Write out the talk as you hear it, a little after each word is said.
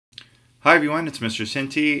Hi everyone, it's Mr.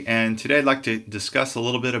 Sinti, and today I'd like to discuss a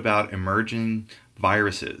little bit about emerging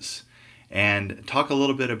viruses and talk a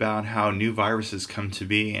little bit about how new viruses come to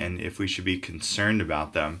be and if we should be concerned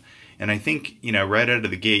about them. And I think, right out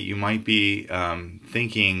of the gate, you might be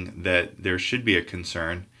thinking that there should be a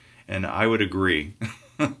concern, and I would agree.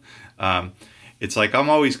 It's like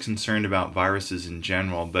I'm always concerned about viruses in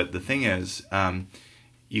general, but the thing is,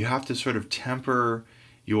 you have to sort of temper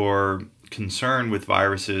your concern with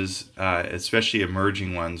viruses, especially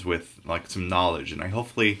emerging ones, with like some knowledge, and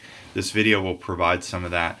hopefully this video will provide some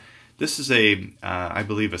of that. This is I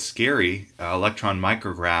believe, a scary electron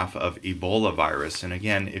micrograph of Ebola virus, and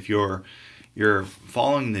again, if you're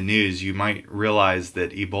following the news, you might realize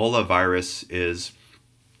that Ebola virus is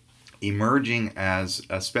emerging as,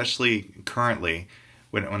 especially currently,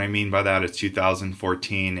 when I mean by that, it's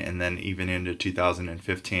 2014 and then even into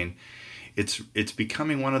 2015. It's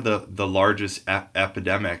becoming one of the largest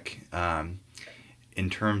epidemic in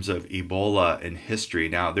terms of Ebola in history.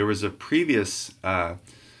 Now, there was a previous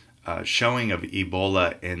showing of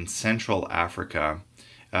Ebola in Central Africa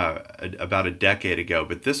about a decade ago,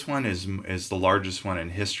 but this one is the largest one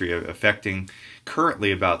in history, affecting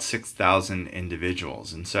currently about 6,000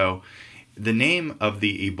 individuals. And so the name of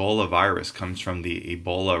the Ebola virus comes from the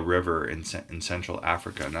Ebola River in Central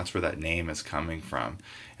Africa, and that's where that name is coming from.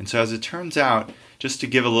 And so as it turns out, just to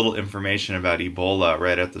give a little information about Ebola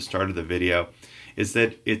right at the start of the video, is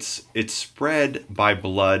that it's spread by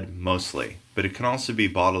blood mostly, but it can also be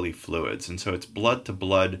bodily fluids. And so it's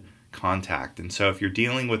blood-to-blood contact. And so if you're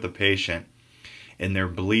dealing with a patient and they're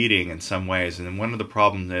bleeding in some ways, and then one of the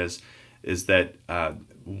problems is that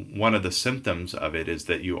one of the symptoms of it is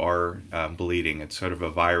that you are bleeding. It's sort of a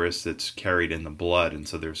virus that's carried in the blood, and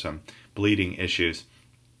so there's some bleeding issues.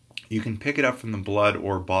 You can pick it up from the blood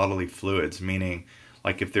or bodily fluids, meaning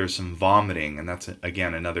like if there's some vomiting, and that's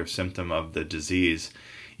again another symptom of the disease,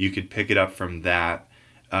 you could pick it up from that.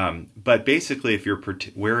 But basically, if you're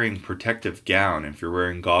wearing protective gown, if you're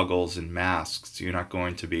wearing goggles and masks, you're not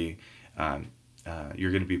going to be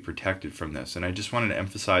you're going to be protected from this. And I just wanted to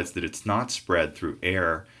emphasize that it's not spread through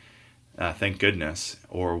air, thank goodness,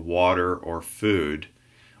 or water or food,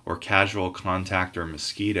 or casual contact or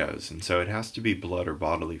mosquitoes. And so it has to be blood or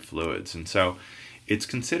bodily fluids. And so it's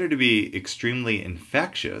considered to be extremely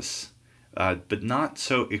infectious, but not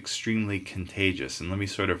so extremely contagious. And let me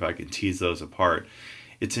sort of, if I can tease those apart.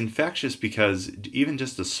 It's infectious because even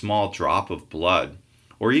just a small drop of blood,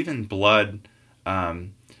 or even blood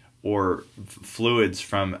or fluids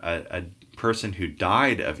from a person who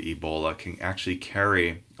died of Ebola, can actually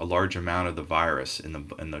carry a large amount of the virus in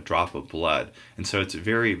the drop of blood. And so it's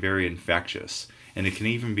very, very infectious. And it can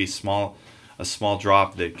even be a small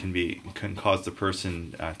drop that can cause the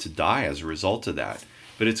person to die as a result of that.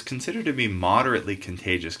 But it's considered to be moderately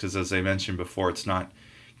contagious because, as I mentioned before, it's not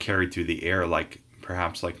carried through the air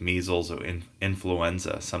perhaps like measles or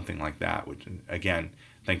influenza, something like that, which, again,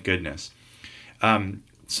 thank goodness.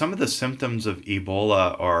 Some of the symptoms of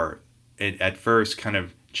Ebola are at first kind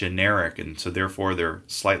of generic, and so therefore they're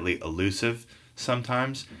slightly elusive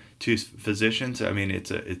sometimes to physicians. I mean,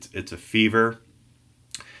 it's a fever,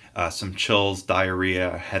 some chills,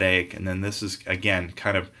 diarrhea, headache, and then this is again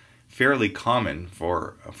kind of fairly common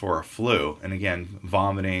for a flu, and again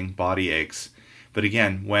vomiting, body aches. But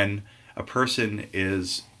again, when a person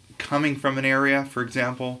is coming from an area, for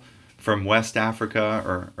example, from West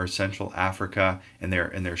Africa or Central Africa, and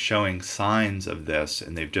they're showing signs of this,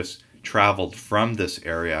 and they've just traveled from this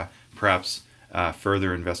area, perhaps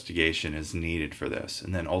further investigation is needed for this,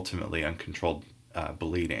 and then ultimately uncontrolled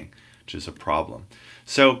bleeding, which is a problem.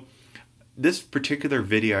 So this particular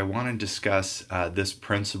video, I want to discuss this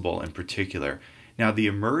principle in particular. Now, the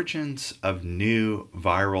emergence of new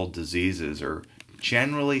viral diseases are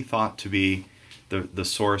generally thought to be the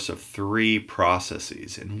source of three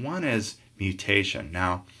processes, and one is mutation.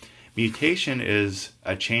 Now, mutation is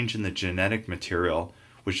a change in the genetic material,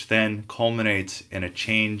 which then culminates in a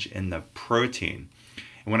change in the protein.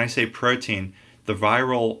 And when I say protein, the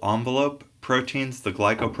viral envelope proteins, the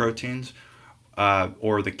glycoproteins,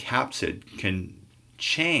 or the capsid can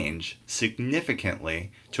change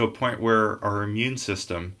significantly to a point where our immune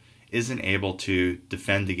system isn't able to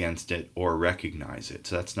defend against it or recognize it.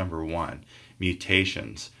 So that's number one,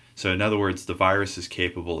 mutations. So in other words, the virus is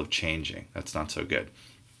capable of changing. That's not so good.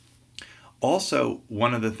 Also,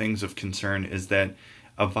 one of the things of concern is that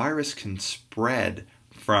a virus can spread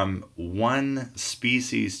from one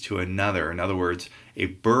species to another. In other words, a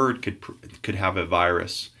bird could have a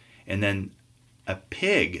virus, and then a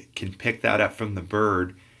pig can pick that up from the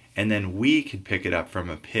bird, and then we could pick it up from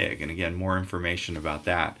a pig. And again, more information about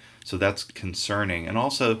that. So that's concerning. And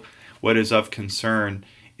also, what is of concern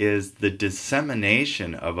is the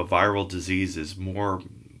dissemination of a viral disease is more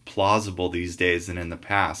plausible these days than in the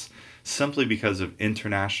past, simply because of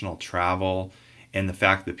international travel and the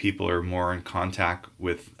fact that people are more in contact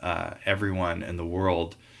with everyone in the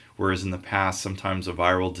world, whereas in the past sometimes a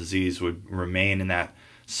viral disease would remain in that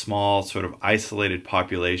small sort of isolated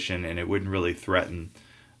population and it wouldn't really threaten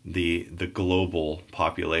the global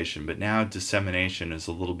population. But now dissemination is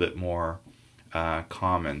a little bit more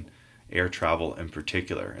common, air travel in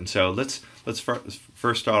particular. And so let's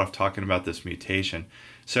first start off talking about this mutation.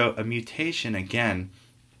 So a mutation, again,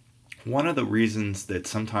 one of the reasons that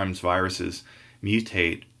sometimes viruses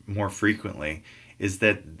mutate more frequently is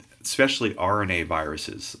that, especially RNA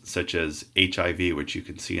viruses such as HIV, which you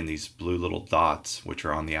can see in these blue little dots, which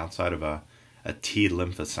are on the outside of a T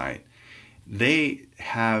lymphocyte, they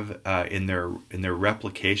have in their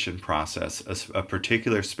replication process a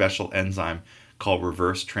particular special enzyme called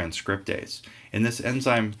reverse transcriptase. And this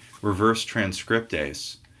enzyme, reverse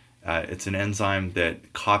transcriptase, it's an enzyme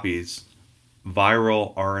that copies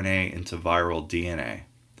viral RNA into viral DNA.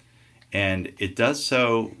 And it does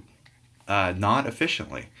so not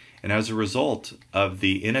efficiently. And as a result of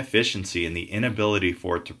the inefficiency and the inability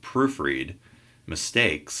for it to proofread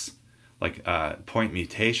mistakes, like point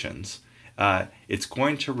mutations, it's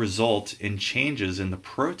going to result in changes in the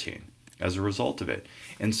protein as a result of it.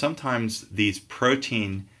 And sometimes these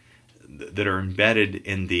protein that are embedded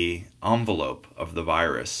in the envelope of the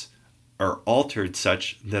virus are altered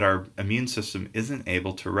such that our immune system isn't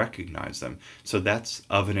able to recognize them. So that's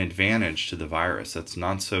of an advantage to the virus. That's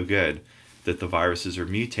not so good that the viruses are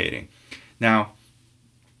mutating. Now,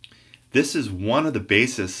 this is one of the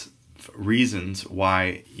basis reasons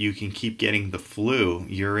why you can keep getting the flu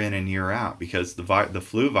year in and year out, because the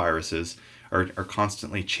flu viruses are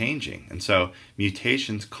constantly changing. And so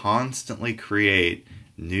mutations constantly create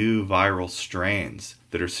new viral strains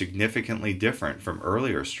that are significantly different from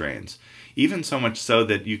earlier strains. Even so much so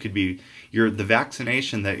that you could be, the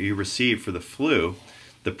vaccination that you received for the flu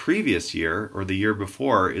the previous year or the year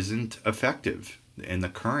before isn't effective in the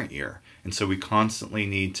current year. And so we constantly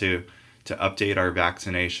need to update our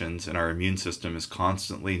vaccinations, and our immune system is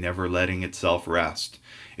constantly never letting itself rest.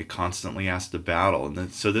 It constantly has to battle.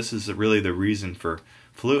 And so this is really the reason for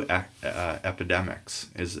flu epidemics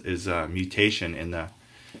is mutation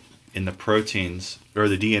in the proteins or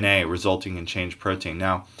the DNA resulting in changed protein.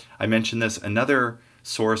 Now, I mentioned this, another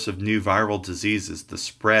source of new viral disease is the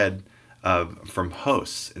spread from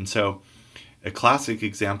hosts. And so a classic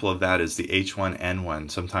example of that is the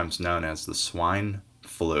H1N1, sometimes known as the swine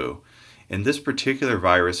flu. And this particular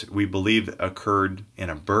virus, we believe, occurred in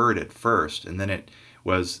a bird at first, and then it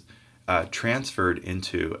was transferred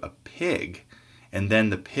into a pig, and then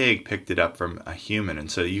the pig picked it up from a human. And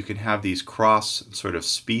so you can have these cross sort of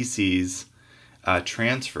species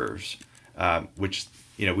transfers, which,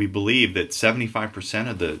 you know, we believe that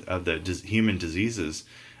 75% of the human diseases,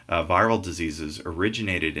 viral diseases,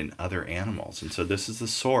 originated in other animals. And so this is the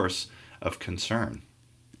source of concern.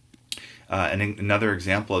 And another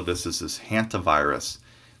example of this is this hantavirus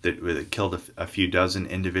that killed a few dozen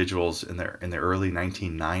individuals in the early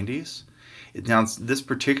 1990s. Now, this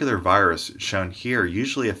particular virus shown here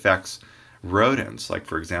usually affects rodents, like,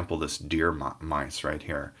 for example, this deer mice right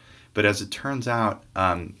here. But as it turns out,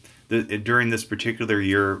 during this particular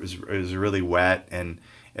year, it was really wet, and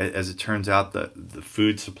as it turns out, the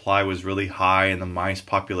food supply was really high, and the mice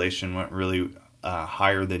population went really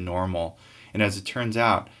higher than normal. And as it turns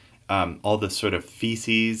out, all the sort of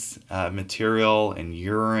feces material and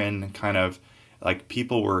urine, kind of like,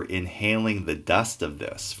 people were inhaling the dust of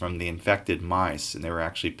this from the infected mice, and they were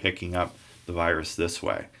actually picking up the virus this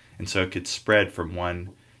way. And so it could spread from one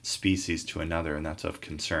species to another, and that's of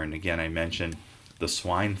concern. Again, I mentioned the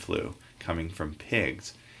swine flu coming from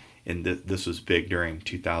pigs, and this was big during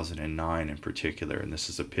 2009 in particular, and this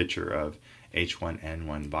is a picture of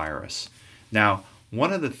H1N1 virus. Now,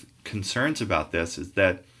 one of the concerns about this is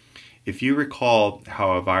that if you recall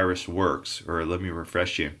how a virus works, or let me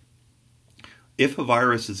refresh you, if a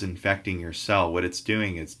virus is infecting your cell, what it's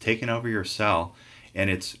doing is taking over your cell, and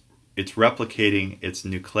it's replicating its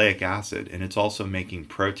nucleic acid, and it's also making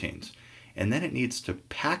proteins. And then it needs to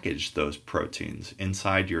package those proteins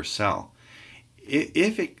inside your cell.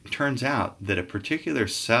 If it turns out that a particular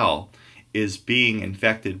cell is being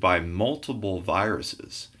infected by multiple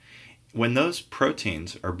viruses, when those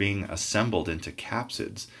proteins are being assembled into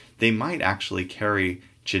capsids, they might actually carry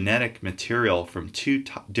genetic material from two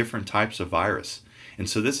different types of virus. And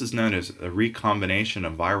so this is known as a recombination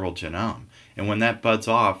of viral genome. And when that buds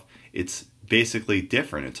off, it's basically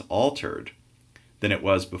different. It's altered than it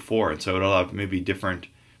was before. And so it'll have maybe different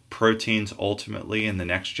proteins ultimately in the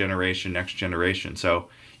next generation. So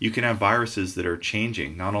you can have viruses that are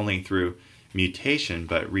changing not only through mutation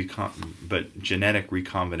but genetic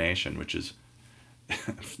recombination, which is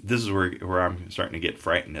this is where I'm starting to get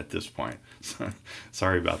frightened at this point.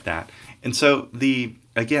 Sorry about that. And so the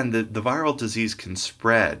viral disease can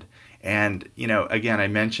spread. And, again, I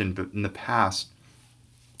mentioned in the past,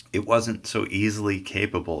 it wasn't so easily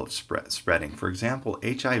capable of spreading. For example,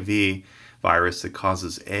 HIV virus that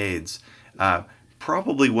causes AIDS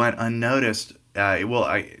probably went unnoticed.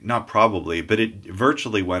 Not probably, but it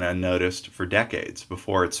virtually went unnoticed for decades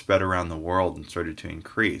before it spread around the world and started to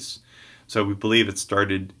increase. So we believe it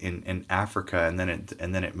started in Africa and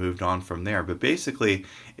then it moved on from there. But basically,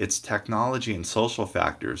 it's technology and social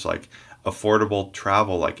factors like affordable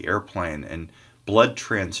travel, like airplane, and blood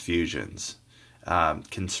transfusions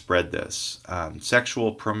can spread this.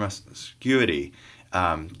 Sexual promiscuity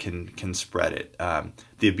can spread it.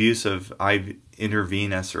 The abuse of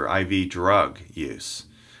intravenous or IV drug use.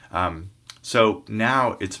 So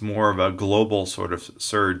now it's more of a global sort of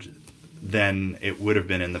surge than it would have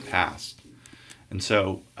been in the past. And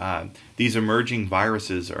so these emerging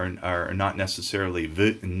viruses are not necessarily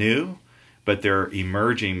new, but they're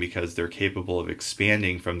emerging because they're capable of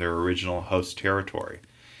expanding from their original host territory.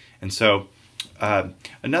 And so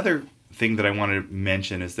another thing that I want to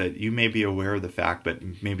mention is that you may be aware of the fact, but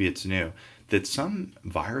maybe it's new, that some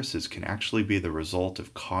viruses can actually be the result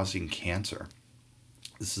of causing cancer.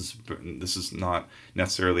 This is not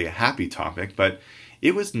necessarily a happy topic, but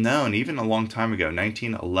it was known even a long time ago,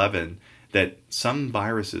 1911, that some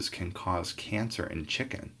viruses can cause cancer in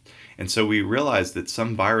chicken. And so we realized that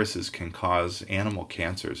some viruses can cause animal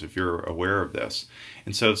cancers, if you're aware of this.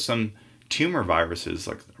 And so some tumor viruses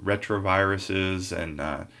like retroviruses and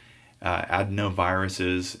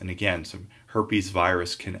adenoviruses, and again, some herpes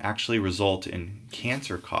virus can actually result in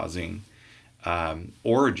cancer-causing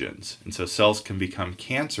origins. And so cells can become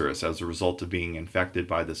cancerous as a result of being infected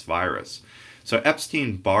by this virus. So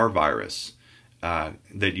Epstein-Barr virus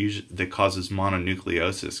that causes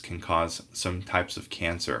mononucleosis can cause some types of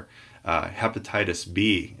cancer. Hepatitis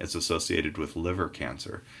B is associated with liver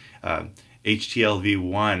cancer.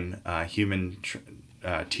 HTLV1, human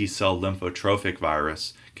T-cell lymphotrophic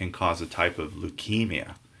virus, can cause a type of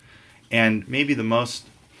leukemia. And maybe the most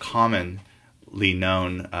commonly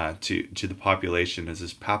known to the population is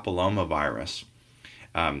this papillomavirus.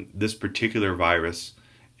 This particular virus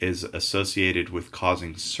is associated with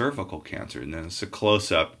causing cervical cancer. And then it's a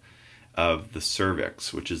close-up of the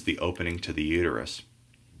cervix, which is the opening to the uterus.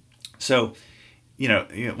 So,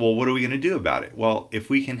 well, what are we going to do about it? Well, if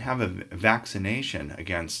we can have a vaccination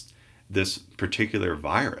against this particular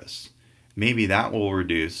virus, maybe that will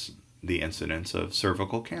reduce the incidence of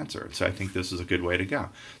cervical cancer. So I think this is a good way to go.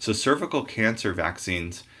 So cervical cancer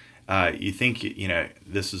vaccines, you think,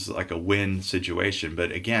 this is like a win situation,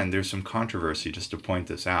 but again, there's some controversy just to point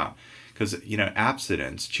this out. Because,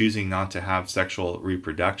 abstinence, choosing not to have sexual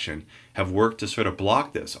reproduction, have worked to sort of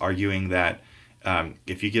block this, arguing that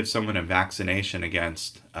if you give someone a vaccination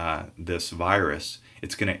against this virus,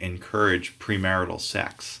 it's going to encourage premarital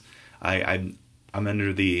sex. I'm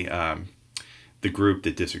under the group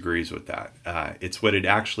that disagrees with that. It's what it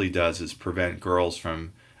actually does is prevent girls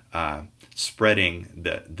from spreading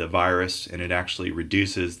the virus, and it actually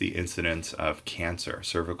reduces the incidence of cancer,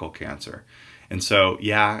 cervical cancer. And so,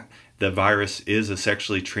 yeah, the virus is a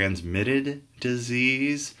sexually transmitted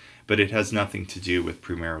disease, but it has nothing to do with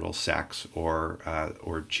premarital sex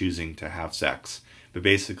or choosing to have sex. But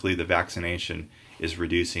basically, the vaccination is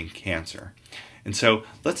reducing cancer. And so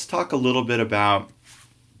let's talk a little bit about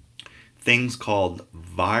things called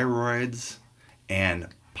viroids and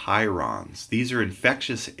pyrons. These are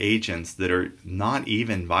infectious agents that are not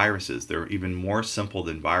even viruses. They're even more simple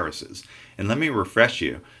than viruses. And let me refresh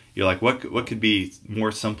you. You're like, what could be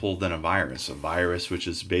more simple than a virus? A virus, which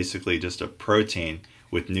is basically just a protein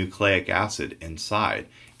with nucleic acid inside,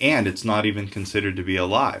 and it's not even considered to be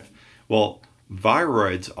alive. Well,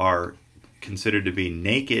 viroids are considered to be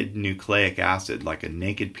naked nucleic acid, like a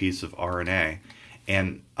naked piece of RNA,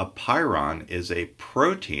 and a pyron is a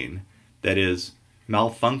protein that is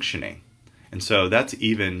malfunctioning. And so that's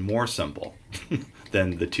even more simple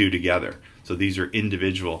than the two together. So these are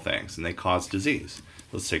individual things, and they cause disease.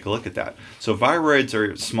 Let's take a look at that. So viroids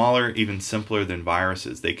are smaller, even simpler than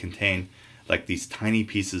viruses. They contain like these tiny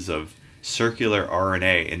pieces of circular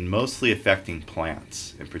RNA, and mostly affecting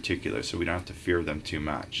plants in particular, so we don't have to fear them too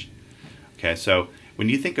much. Okay, so when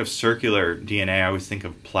you think of circular DNA, I always think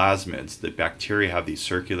of plasmids, that bacteria have these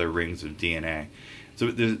circular rings of DNA.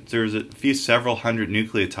 So there's several hundred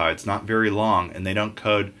nucleotides, not very long, and they don't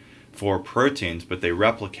code for proteins, but they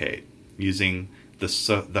replicate using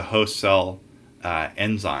the host cell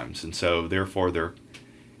enzymes, and so therefore they're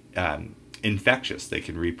infectious. They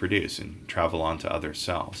can reproduce and travel on to other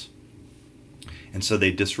cells. And so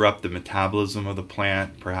they disrupt the metabolism of the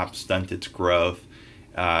plant, perhaps stunt its growth,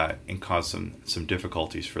 and cause some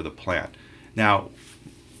difficulties for the plant. Now,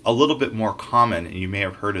 a little bit more common, and you may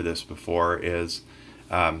have heard of this before, is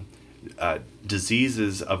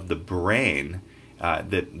diseases of the brain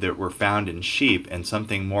that were found in sheep, and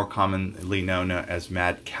something more commonly known as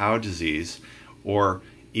mad cow disease, or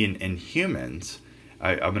in humans.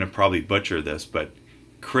 I'm going to probably butcher this, but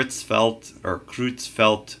Creutzfeldt or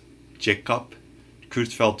Creutzfeldt-Jakob,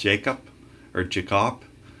 or Jacob.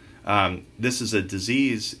 This is a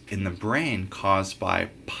disease in the brain caused by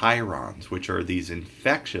pyrons, which are these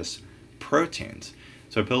infectious proteins.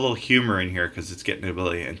 So I put a little humor in here because it's getting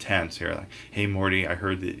really intense here. Like, hey Morty, I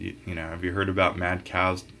heard that have you heard about mad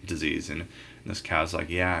cow disease? And this cow's like,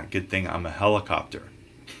 yeah, good thing I'm a helicopter.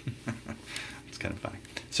 It's kind of funny.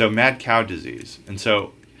 So mad cow disease, and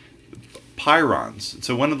so pyrons.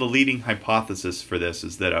 So one of the leading hypotheses for this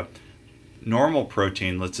is that a normal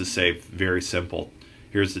protein, let's just say very simple,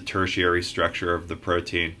 here's the tertiary structure of the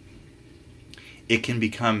protein, it can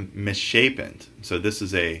become misshapen. So this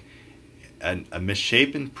is a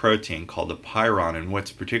misshapen protein called a pyron, and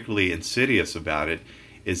what's particularly insidious about it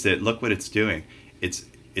is that look what it's doing. It's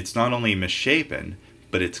not only misshapen,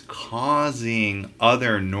 but it's causing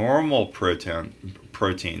other normal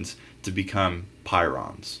proteins to become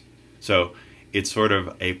pyrons. So it's sort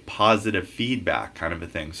of a positive feedback kind of a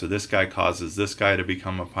thing. So this guy causes this guy to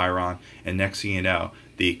become a pyron, and next thing you know,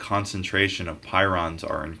 the concentration of pyrons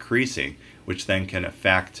are increasing, which then can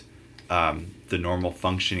affect the normal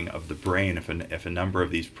functioning of the brain if a number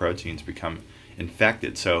of these proteins become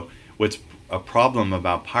infected. So what's a problem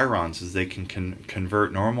about pyrons is they can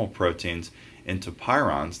convert normal proteins into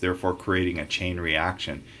pyrons, therefore creating a chain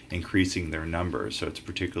reaction, increasing their numbers. So it's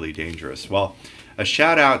particularly dangerous. Well, a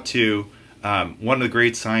shout out to one of the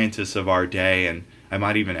great scientists of our day, and I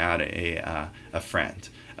might even add a friend.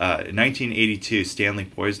 In 1982, Stanley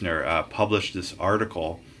Poizner published this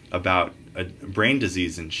article about a brain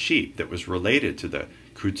disease in sheep that was related to the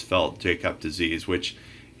Creutzfeldt-Jakob disease, which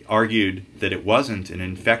argued that it wasn't an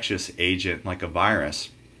infectious agent like a virus,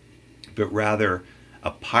 but rather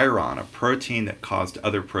a pyron, a protein that caused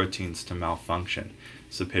other proteins to malfunction.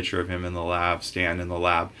 It's a picture of him in the lab, Stan in the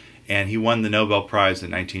lab, and he won the Nobel Prize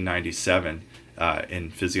in 1997 in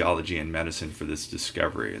physiology and medicine for this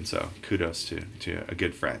discovery. And so kudos to a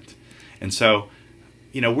good friend. And so,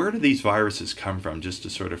 where do these viruses come from? Just to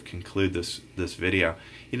sort of conclude this video,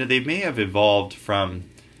 they may have evolved from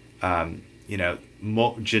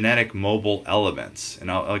genetic mobile elements,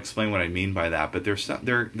 and I'll explain what I mean by that. But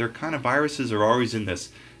they're kind of, viruses are always in this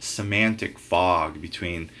semantic fog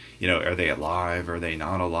between, are they alive, are they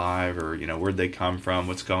not alive, or where'd they come from,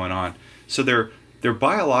 what's going on. So they're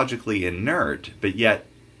biologically inert, but yet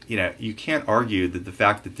you can't argue that the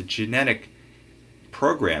fact that the genetic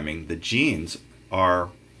programming, the genes, are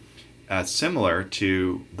similar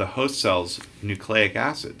to the host cell's nucleic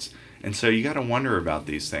acids. And so you got to wonder about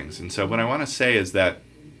these things. And so what I want to say is that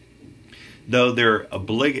though they're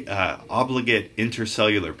obligate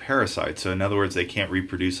intercellular parasites, so in other words, they can't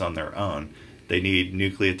reproduce on their own, they need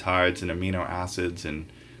nucleotides and amino acids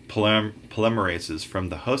and polymerases from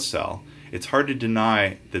the host cell, it's hard to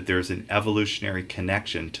deny that there's an evolutionary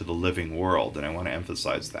connection to the living world, and I want to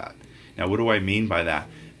emphasize that. Now, what do I mean by that?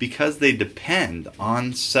 Because they depend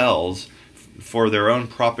on cells for their own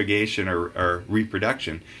propagation or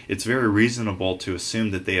reproduction, it's very reasonable to assume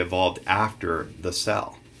that they evolved after the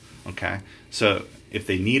cell. Okay? So if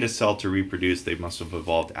they need a cell to reproduce, they must have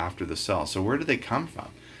evolved after the cell. So where do they come from?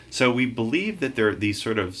 So we believe that they're these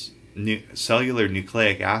sort of cellular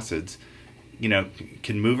nucleic acids,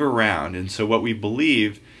 can move around. And so what we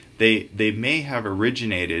believe, they may have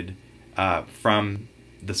originated from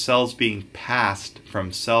the cells being passed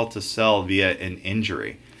from cell to cell via an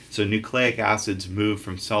injury. So nucleic acids move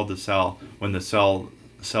from cell to cell when the cell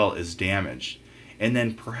is damaged. And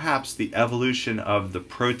then perhaps the evolution of the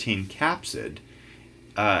protein capsid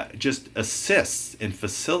just assists and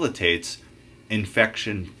facilitates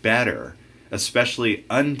infection better, especially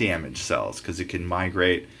undamaged cells, because it can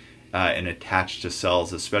migrate and attach to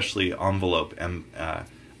cells, especially envelope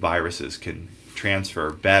viruses can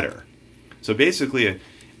transfer better. So basically,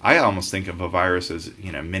 I almost think of a virus as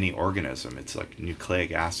a mini organism. It's like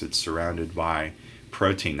nucleic acids surrounded by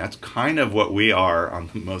protein. That's kind of what we are on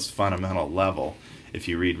the most fundamental level. If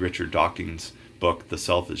you read Richard Dawkins' book, The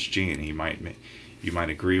Selfish Gene, you might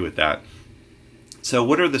agree with that. So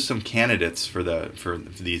what are some candidates for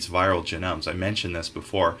these viral genomes? I mentioned this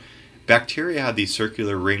before. Bacteria have these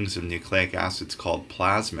circular rings of nucleic acids called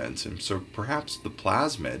plasmids, and so perhaps the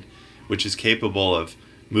plasmid, which is capable of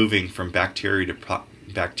moving from bacteria to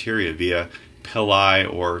bacteria via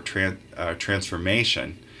pili or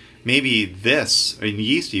transformation, maybe this, and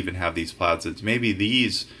yeast even have these plasmids, maybe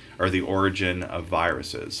these are the origin of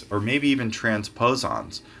viruses, or maybe even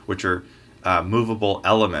transposons, which are movable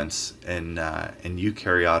elements in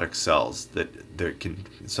eukaryotic cells that can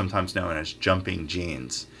sometimes known as jumping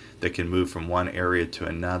genes that can move from one area to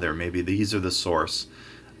another. Maybe these are the source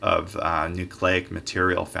of nucleic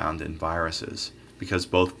material found in viruses, because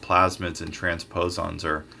both plasmids and transposons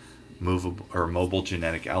are movable or mobile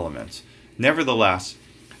genetic elements. Nevertheless,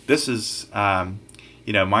 this is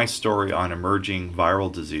my story on emerging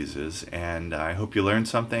viral diseases, and I hope you learned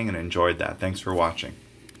something and enjoyed that. Thanks for watching.